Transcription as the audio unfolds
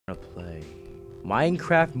Play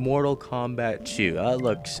Minecraft Mortal Kombat 2.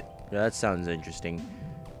 That sounds interesting.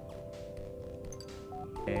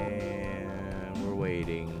 And we're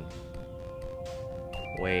waiting.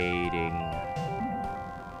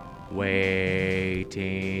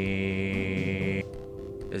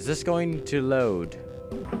 Is this going to load?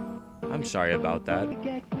 I'm sorry about that.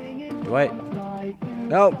 What?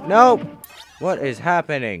 No! What is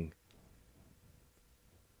happening?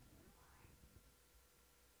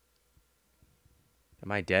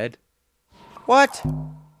 Am I dead? What?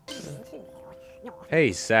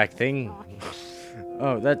 Hey, sack thing.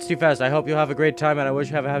 Oh, that's too fast. I hope you'll have a great time and I wish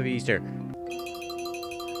you have a happy Easter.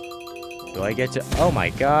 Do I get to... Oh my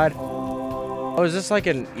god. Oh, is this like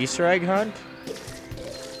an Easter egg hunt?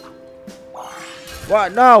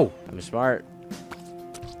 What? No! I'm smart.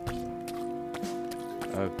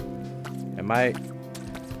 Am I...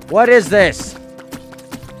 What is this?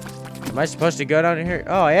 Am I supposed to go down here?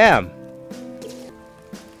 Oh, I am.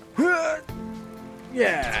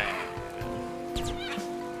 Yeah.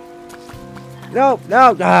 No,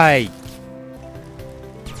 die.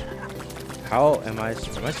 How am I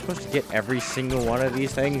supposed to get every single one of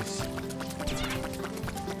these things?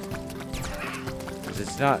 Because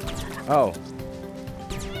it's not. Oh.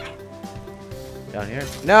 Down here?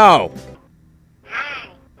 No.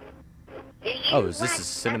 Oh, is this a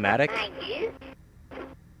cinematic?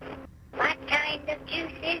 What kind of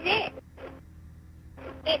juice is it?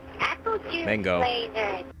 It's apple juice Mango.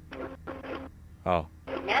 flavored. Oh.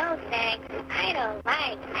 No thanks, I don't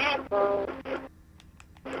like apples.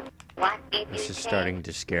 What did This you is say? starting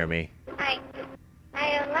to scare me. I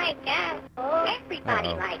don't like apples. Everybody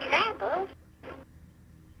Uh-oh. likes apples.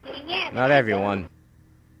 Yeah, Not but I everyone.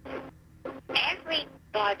 don't.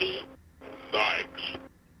 Everybody likes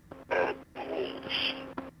apples.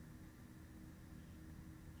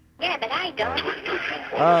 Yeah, but I don't.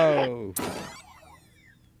 Oh.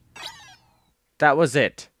 That was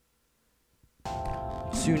it.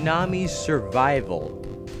 Tsunami survival.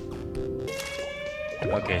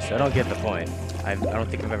 Okay, so I don't get the point. I don't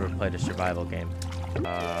think I've ever played a survival game.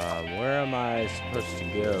 Where am I supposed to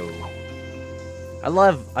go? I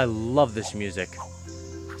love this music.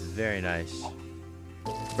 It's very nice.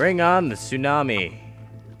 Bring on the tsunami.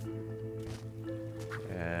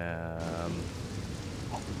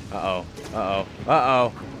 Uh-oh.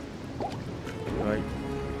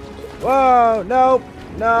 Whoa,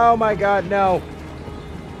 no, my god, no.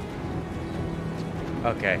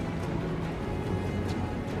 Okay.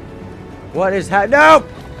 What is no!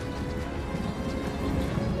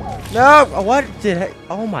 No! What did I...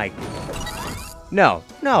 Oh my... No,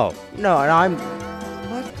 and I'm...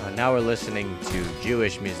 What? Oh, now we're listening to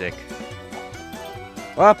Jewish music.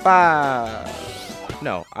 Whoppa!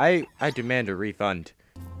 No, I demand a refund.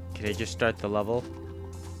 Can I just start the level?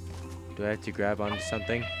 Do I have to grab onto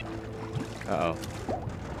something? Uh-oh.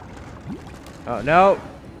 Oh, no!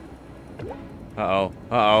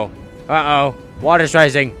 Uh-oh. Water's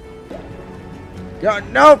rising.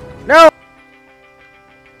 No!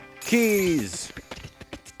 Keys!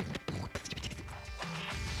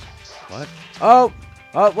 What? Oh,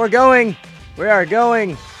 we're going! We are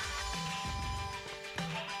going!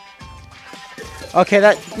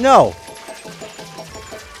 Okay, no!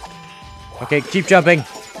 Okay, keep jumping.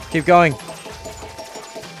 Keep going.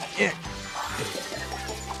 Yeah.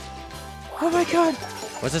 Oh my god!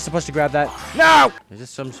 Was I supposed to grab that? No! Is this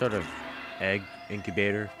some sort of egg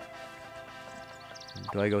incubator?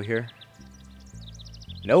 Do I go here?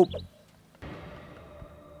 Nope.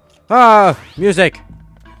 Ah! Music!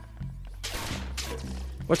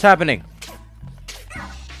 What's happening?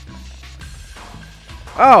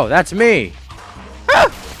 Oh, that's me!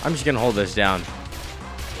 Ah! I'm just gonna hold this down.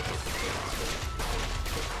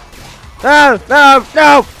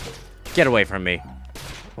 No! Get away from me.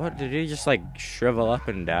 What, did he just like shrivel up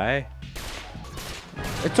and die?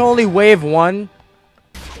 It's only wave 1.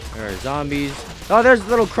 There are zombies. Oh, there's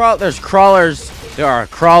there's crawlers. There are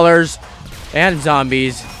crawlers and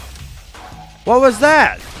zombies. What was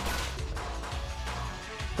that?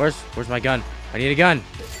 Where's my gun? I need a gun.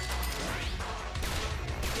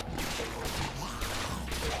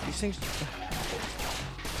 These things.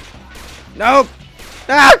 Nope.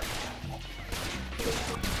 Ah!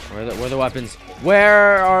 Where are the weapons?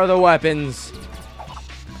 Where are the weapons?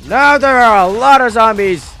 No, there are a lot of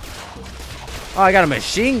zombies. Oh, I got a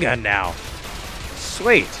machine gun now.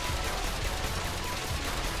 Sweet.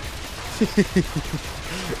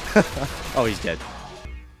 Oh, he's dead.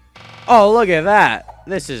 Oh, look at that.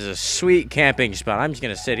 This is a sweet camping spot. I'm just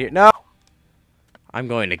gonna sit here. No. I'm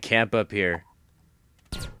going to camp up here.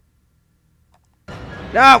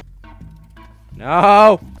 No.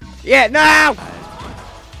 Yeah, no!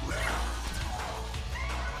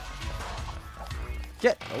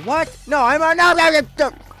 Get what? No, I'm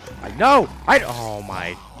no, oh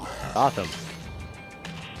my Gotham.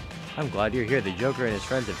 I'm glad you're here. The Joker and his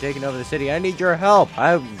friends have taken over the city. I need your help.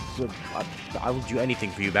 I would do anything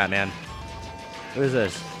for you, Batman. Who is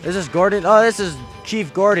this? Is this Gordon? Oh, this is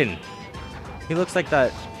Chief Gordon. He looks like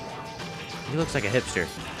that. He looks like a hipster.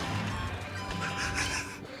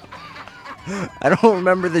 I don't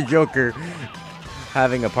remember the Joker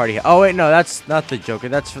having a party. Oh wait, no, that's not the Joker.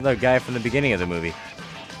 That's for the guy from the beginning of the movie.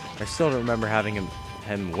 I still don't remember having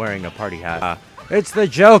him wearing a party hat. It's the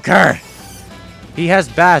Joker. He has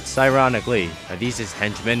bats, ironically. Are these his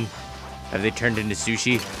henchmen? Have they turned into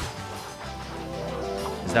sushi?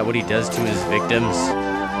 Is that what he does to his victims?